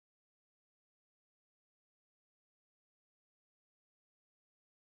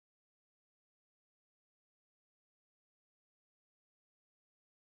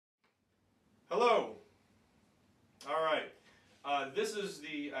Hello. All right. This is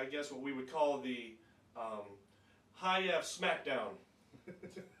the, I guess, what we would call the High F Smackdown.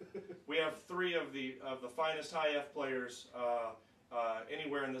 We have three of the finest High F players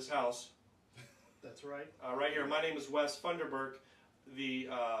anywhere in this house. That's right. Right here. My name is Wes Funderburk.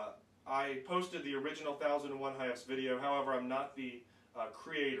 I posted the original 1001 High F's video. However, I'm not the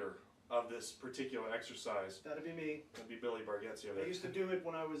creator of this particular exercise. That'd be me. That'd be Billy Bargetzi over there. I used to do it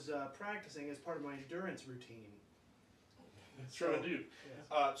when I was practicing as part of my endurance routine. Sure do.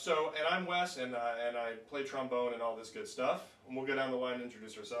 Yes. And I'm Wes, and I play trombone and all this good stuff. And we'll go down the line and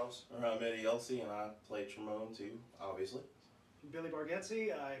introduce ourselves. I'm Eddie Elsie, and I play trombone too, obviously. Billy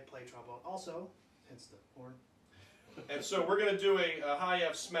Bargetzi, I play trombone also, hence the horn. And so we're going to do a High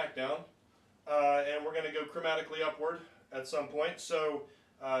F Smackdown, and we're going to go chromatically upward at some point. So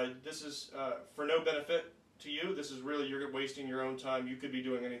this is for no benefit to you. This is really, you're wasting your own time. You could be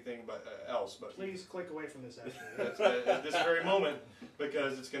doing anything else. But please click away from this actually. at this very moment,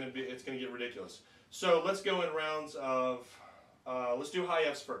 because it's going to get ridiculous. So let's go in rounds of let's do high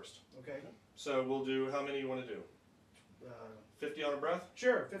Fs first. Okay. So we'll do, how many you want to do? 50 on a breath?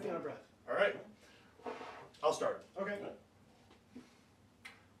 Sure, 50 on a breath. All right. I'll start. Okay.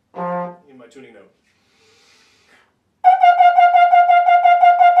 In my tuning note.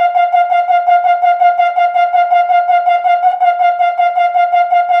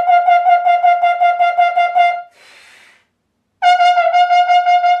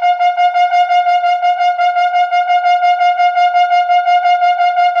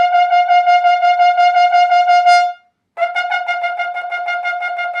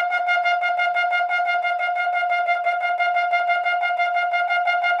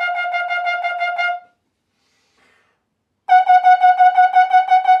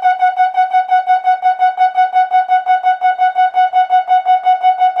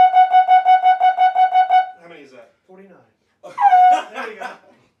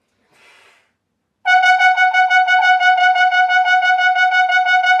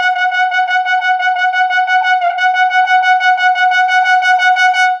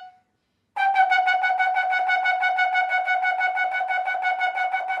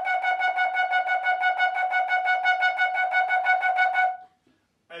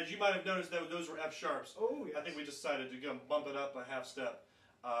 As you might have noticed, those were F sharps. Oh, yes. I think we decided to go bump it up a half step.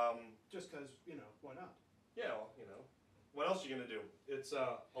 Just because, why not? Yeah, well, what else are you going to do? It's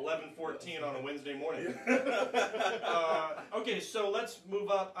 11:14 on a Wednesday morning. Okay, so let's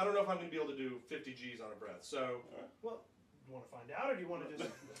move up. I don't know if I'm going to be able to do 50 Gs on a breath. So, well, you want to find out, or do you want to just...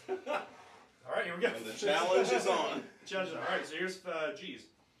 All right, here we go. And the challenge is on. Challenge. All right, so here's Gs.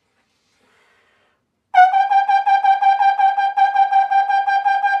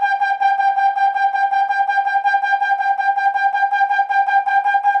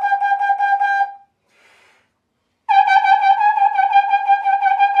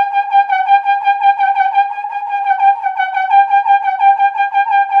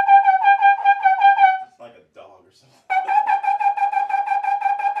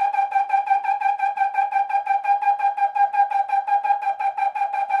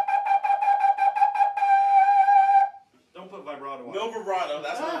 No vibrato.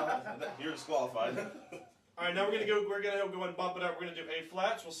 That's not. You're disqualified. All right, now we're gonna go and bump it up. We're gonna do A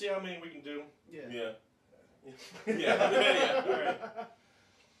flats. We'll see how many we can do. Yeah. Yeah. Yeah. All right.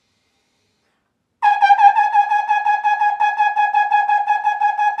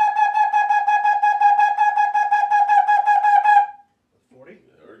 40.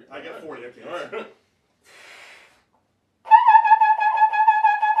 I got 40. Okay. All right.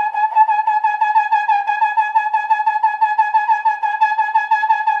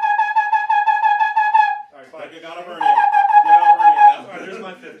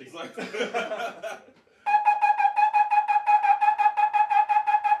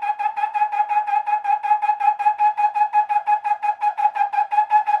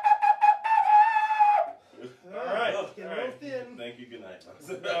 Thank you. Good night.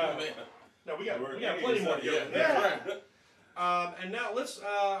 No, we got plenty more to go. Yeah. And now let's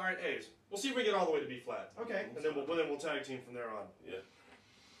all right, A's. We'll see if we get all the way to B flat. Okay. And then we'll tag team from there on. Yeah.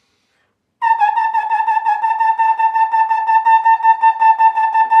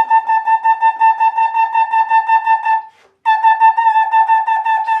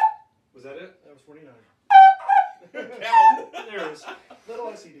 Was that it? That was 49. Count. There it is. Little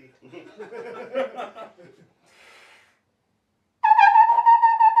OCD.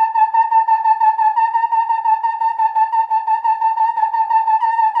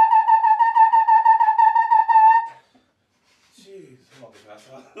 Jeez, I'm about to pass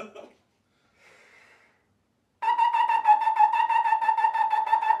out.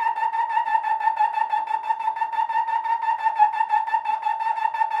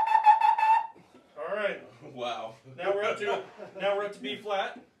 Wow. Now we're up to B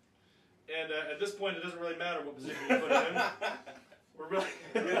flat, and at this point it doesn't really matter what position you put it in. We're really.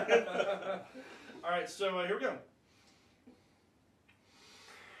 All right, so here we go.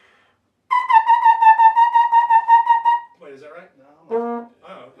 Wait, is that right? No, Oh,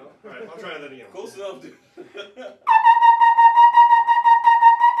 no. All right, I'll try that again. Close enough, dude.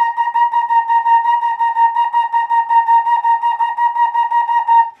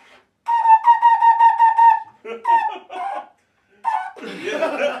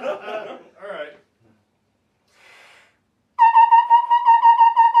 Yeah. All right.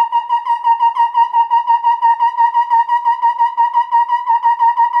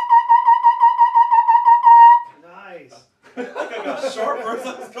 nice. I got sharp first.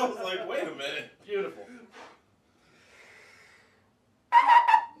 I was like, wait a minute. Beautiful.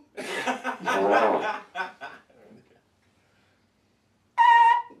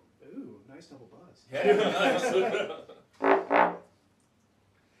 Ooh, nice double buzz. Yeah, nice.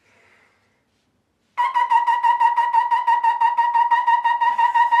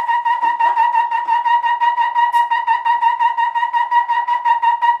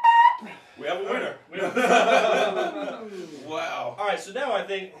 We have a winner. Wow. All right, so now I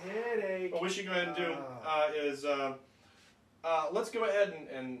think Headache. what we should go ahead and do is let's go ahead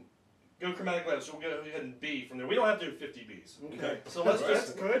and go chromatic lab. So we'll go ahead and B from there. We don't have to do 50 Bs. Okay. So let's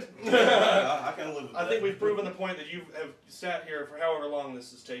That's just. good. I can live with that. I think we've proven the point that you have sat here for however long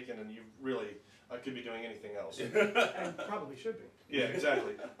this has taken, and you really could be doing anything else. And probably should be. Yeah,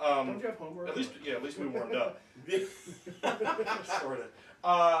 exactly. Don't you have homework? At least we warmed up. Sort of.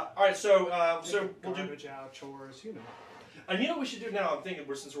 All right, so we'll do. Garbage out, chores, you know. And you know what we should do now? I'm thinking,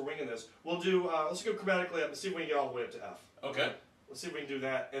 since we're winging this, we'll do. Let's go chromatically up and see if we can get all the way up to F. Okay. Let's see if we can do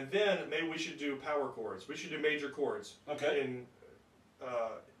that, and then maybe we should do power chords. We should do major chords. Okay. In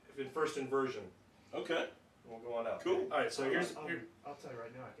first inversion. Okay. We'll go on up. Cool. All right, so here's. I'll tell you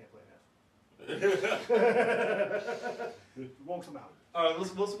right now, I can't play an F. It won't come out. All right,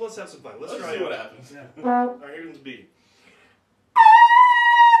 let's have some fun. Let's try see it. what happens. Yeah. All right, here comes B.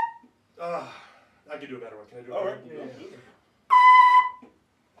 I can do a better one. Can I do a All better right. one? Yeah.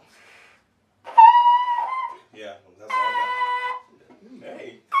 Yeah, that's all I got.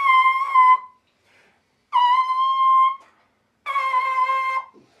 Hey.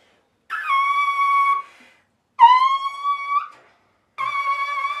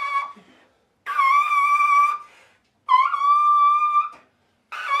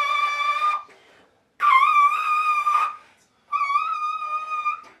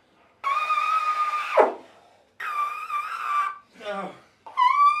 Oh.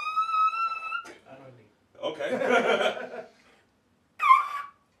 I don't need. Okay.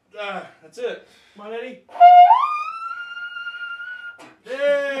 That's it. Come on, Eddie.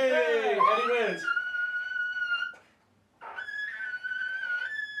 Yay! Eddie wins.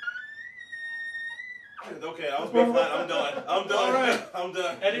 Okay, I was being flat. I'm done. I'm done. All right. I'm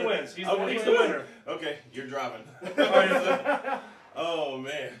done. Eddie wins. He's Okay. the winner. Okay, you're driving. All right. Oh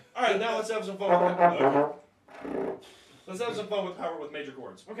man. All right. Now let's have some fun. With Okay. Let's have some fun with power with major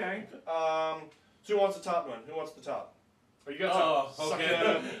chords. Okay. So who wants the top one? Who wants the top? Are you guys Oh, sucking okay. that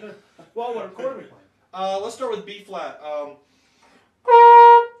up? Well, what chord are we playing? Let's start with B flat.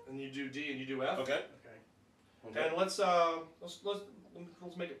 And you do D and you do F. Okay. Okay. And let's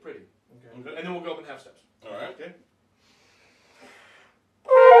make it pretty. Okay. Okay. And then we'll go up in half steps. All right. Okay.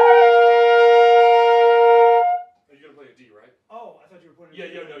 Are you gonna play a D, right? Oh, I thought you were putting. Yeah.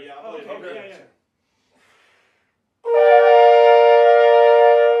 No. Yeah. I'll Oh, play okay. a D. Yeah, yeah.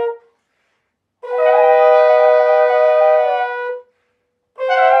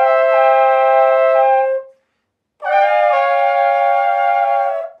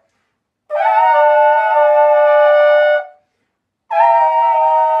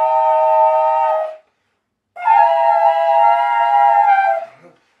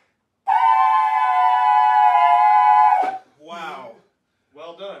 Wow.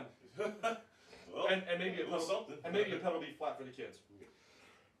 Well done. Well, And maybe a it was pedal, something. and maybe a pedal B flat for the kids.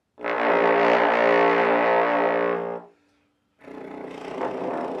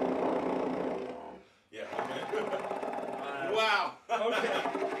 Yeah. Okay. Wow. Okay.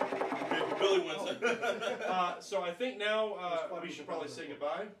 Billy wins. So I think now we should probably say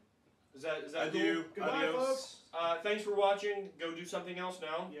goodbye. Is that cool? Adieu. Goodbye, Adios. folks. Thanks for watching. Go do something else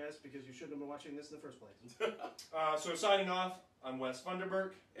now. Yes, because you shouldn't have been watching this in the first place. So signing off. I'm Wes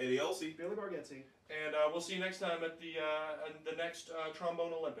Funderburk, Eddie Elsie. Billy Bargetzi. and we'll see you next time at the next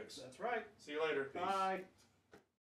Trombone Olympics. That's right. See you later. Bye.